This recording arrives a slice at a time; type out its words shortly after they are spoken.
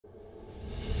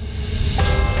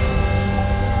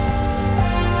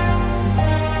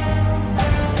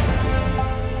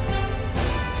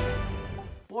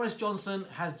Boris Johnson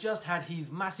has just had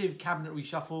his massive cabinet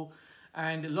reshuffle,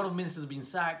 and a lot of ministers have been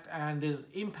sacked, and there's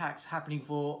impacts happening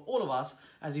for all of us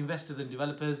as investors and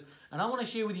developers. And I want to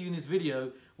share with you in this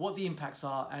video what the impacts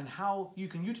are and how you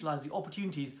can utilize the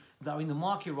opportunities that are in the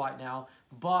market right now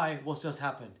by what's just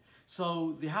happened.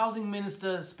 So the housing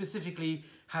minister specifically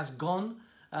has gone.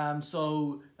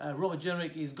 Robert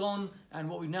Jenrick is gone, and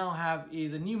what we now have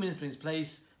is a new minister in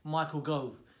place, Michael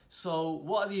Gove. So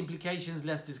what are the implications?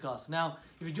 Let's discuss. Now,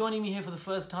 if you're joining me here for the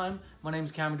first time, my name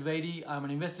is Kam Dovedi. I'm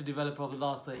an investor developer of the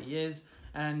last 30 years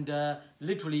and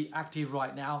literally active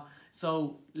right now.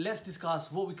 So let's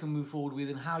discuss what we can move forward with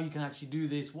and how you can actually do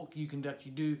this, what you can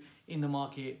actually do in the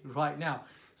market right now.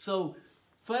 So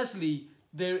firstly,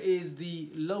 there is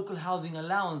the local housing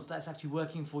allowance that's actually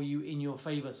working for you in your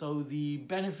favor. So the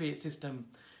benefit system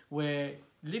where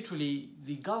literally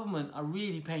the government are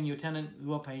really paying your tenant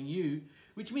who are paying you,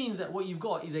 which means that what you've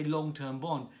got is a long-term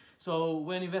bond. So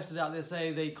when investors out there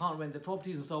say they can't rent their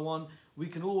properties and so on, we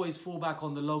can always fall back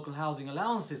on the local housing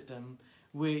allowance system,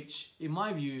 which in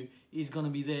my view is going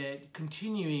to be there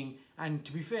continuing. And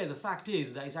to be fair, the fact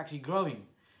is that it's actually growing.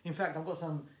 In fact, I've got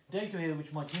some data here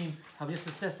which my team have just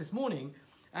assessed this morning.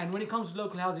 And when it comes to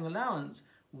local housing allowance,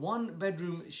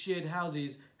 1-bedroom shared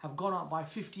houses have gone up by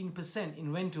 15%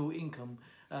 in rental income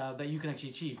that you can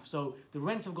actually achieve. So the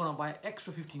rents have gone up by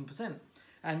extra 15%.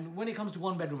 And when it comes to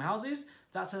 1-bedroom houses,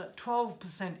 that's a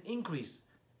 12% increase.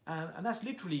 And that's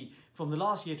literally from the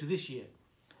last year to this year.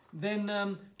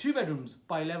 Then 2 bedrooms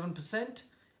by 11%,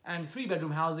 and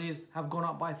 3-bedroom houses have gone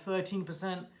up by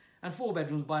 13%, and 4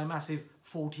 bedrooms by a massive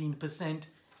 14%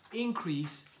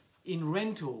 increase in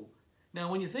rental. Now,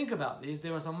 when you think about this,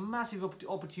 there are some massive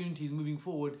opportunities moving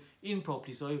forward in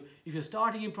property. So if you're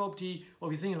starting in property or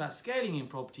if you're thinking about scaling in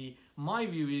property, my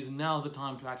view is now's the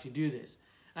time to actually do this.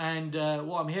 And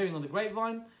what I'm hearing on the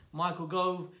grapevine, Michael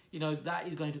Gove, that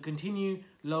is going to continue.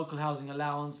 Local housing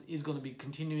allowance is going to be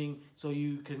continuing. So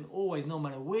you can always, no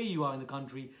matter where you are in the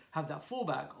country, have that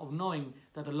fallback of knowing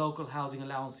that the local housing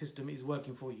allowance system is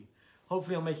working for you.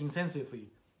 Hopefully I'm making sense here for you.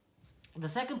 The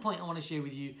second point I want to share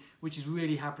with you, which is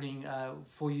really happening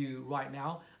for you right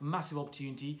now, a massive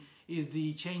opportunity, is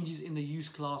the changes in the use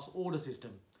class order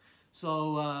system.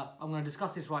 So I'm going to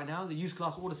discuss this right now. The use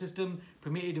class order system,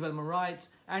 permitted development rights,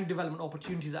 and development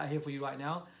opportunities that are here for you right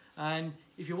now. And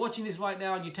if you're watching this right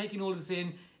now and you're taking all this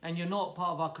in and you're not part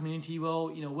of our community,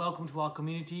 well, welcome to our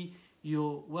community.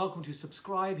 You're welcome to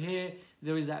subscribe here.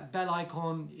 There is that bell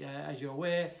icon, as you're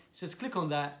aware. Just click on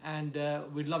that, and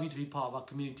we'd love you to be part of our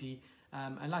community.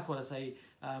 And like what I say,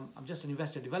 I'm just an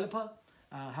investor developer.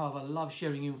 However, I love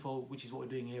sharing info, which is what we're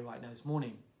doing here right now this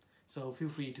morning. So feel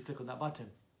free to click on that button.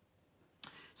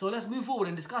 So let's move forward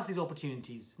and discuss these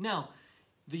opportunities. Now,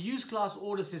 the use class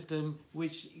order system,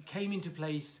 which came into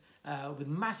place with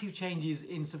massive changes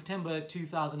in September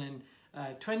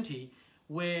 2020,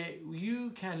 where you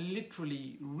can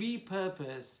literally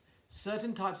repurpose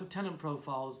certain types of tenant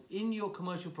profiles in your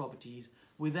commercial properties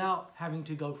without having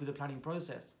to go through the planning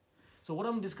process. So what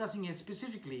I'm discussing here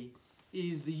specifically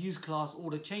is the use class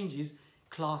order changes,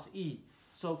 Class E.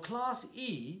 So Class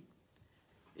E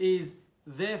is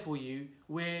there for you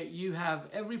where you have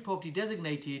every property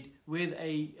designated with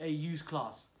a use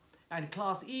class. And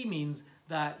Class E means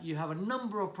that you have a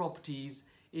number of properties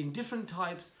in different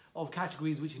types of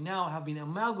categories which now have been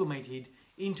amalgamated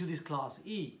into this Class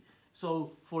E.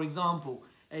 So for example,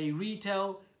 a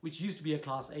retail, which used to be a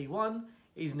Class A1,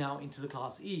 is now into the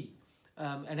Class E.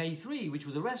 An A3, which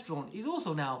was a restaurant, is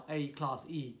also now a Class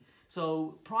E.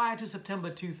 So prior to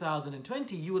September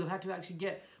 2020, you would have had to actually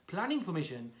get planning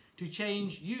permission to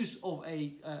change use of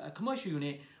a commercial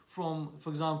unit from, for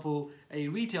example, a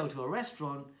retail to a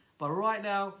restaurant. But right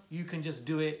now, you can just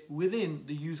do it within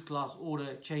the use class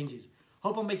order changes.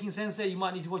 Hope I'm making sense there. You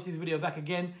might need to watch this video back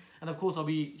again. And of course, I'll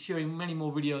be sharing many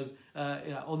more videos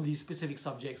on these specific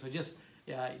subjects. So just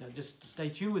stay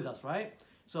tuned with us, right?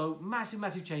 So massive,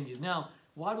 massive changes. Now,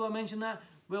 why do I mention that?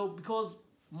 Well, because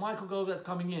Michael Gove that's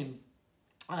coming in,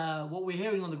 what we're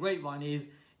hearing on the grapevine is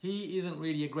he isn't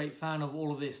really a great fan of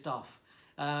all of this stuff.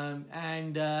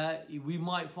 We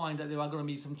might find that there are going to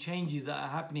be some changes that are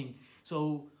happening.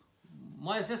 So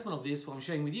my assessment of this, what I'm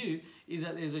sharing with you, is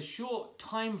that there's a short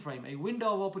time frame, a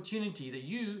window of opportunity that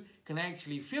you can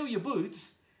actually fill your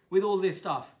boots with all this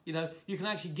stuff. You can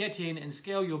actually get in and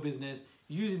scale your business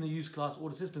using the use class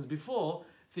order systems before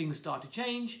things start to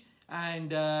change.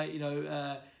 And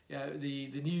the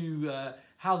new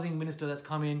housing minister that's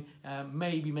come in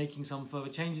may be making some further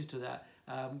changes to that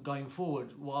going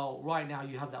forward, while right now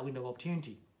you have that window of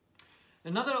opportunity.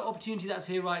 Another opportunity that's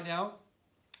here right now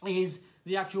is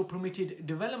the actual permitted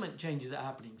development changes that are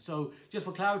happening. So just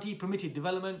for clarity, permitted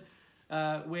development,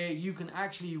 where you can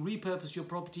actually repurpose your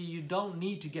property. You don't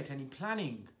need to get any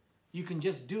planning. You can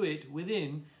just do it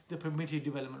within the permitted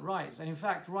development rights. And in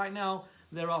fact, right now,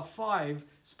 there are 5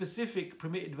 specific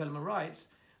permitted development rights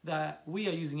that we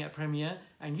are using at Premier,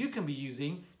 and you can be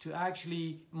using to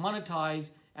actually monetize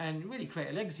and really create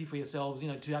a legacy for yourselves,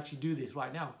 to actually do this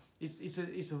right now.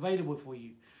 It's available for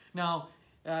you. Now,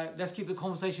 let's keep the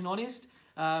conversation honest.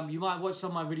 You might watch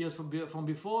some of my videos from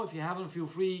before. If you haven't, feel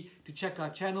free to check our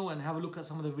channel and have a look at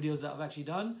some of the videos that I've actually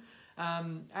done.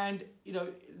 And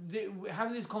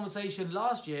having this conversation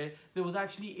last year, there was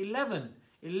actually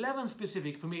 11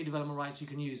 specific permitted development rights you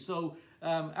can use. So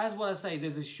as what I say,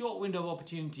 there's a short window of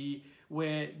opportunity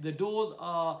where the doors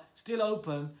are still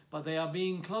open, but they are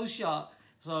being closed shut.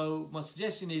 So my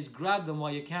suggestion is grab them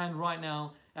while you can. Right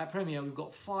now at Premier, we've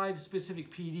got 5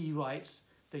 specific PD rights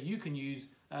that you can use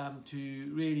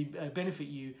to really benefit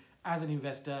you as an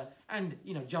investor, and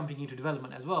jumping into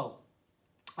development as well.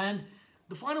 And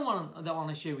the final one that I want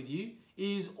to share with you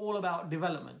is all about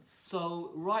development.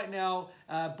 So right now,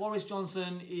 Boris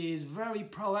Johnson is very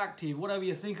proactive. Whatever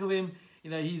you think of him,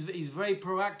 he's very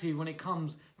proactive when it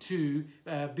comes to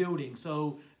building.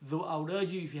 So I would urge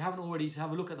you, if you haven't already, to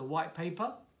have a look at the white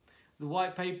paper. The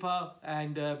white paper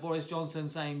and Boris Johnson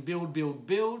saying build, build,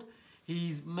 build.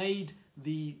 He's made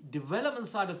the development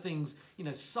side of things,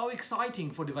 so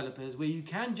exciting for developers, where you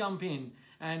can jump in,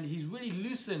 and he's really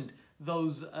loosened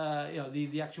those,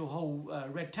 the actual whole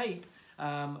red tape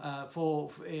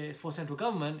for central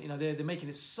government. They're making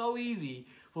it so easy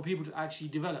for people to actually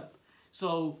develop.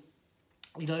 So,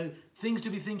 things to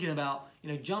be thinking about,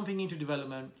 jumping into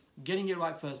development, getting it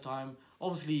right first time.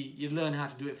 Obviously, you learn how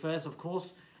to do it first, of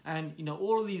course. And,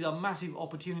 all of these are massive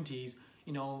opportunities,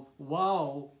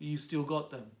 while you've still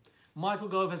got them. Michael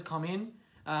Gove has come in,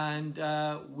 and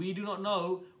we do not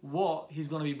know what he's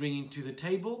going to be bringing to the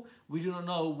table. We do not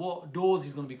know what doors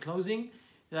he's going to be closing.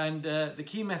 And the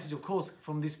key message, of course,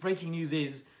 from this breaking news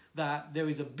is that there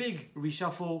is a big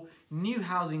reshuffle, new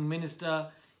housing minister,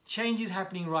 changes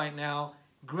happening right now.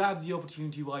 Grab the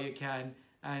opportunity while you can,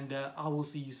 and I will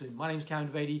see you soon. My name is Kam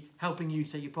Dovedi, helping you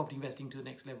to take your property investing to the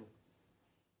next level.